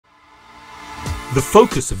The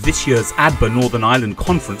focus of this year's ADBA Northern Ireland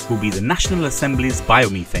Conference will be the National Assembly's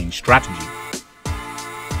biomethane strategy.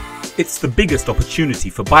 It's the biggest opportunity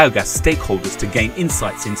for biogas stakeholders to gain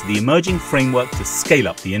insights into the emerging framework to scale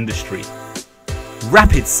up the industry.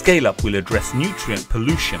 Rapid scale-up will address nutrient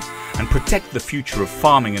pollution and protect the future of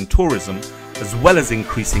farming and tourism, as well as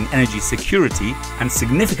increasing energy security and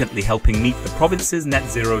significantly helping meet the province's net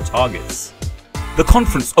zero targets. The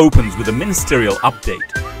conference opens with a ministerial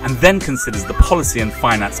update and then considers the policy and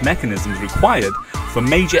finance mechanisms required for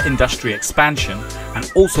major industry expansion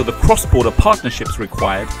and also the cross-border partnerships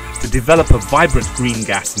required to develop a vibrant green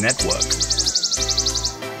gas network.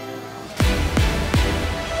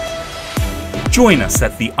 Join us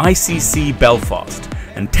at the ICC Belfast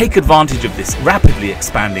and take advantage of this rapidly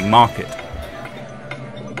expanding market.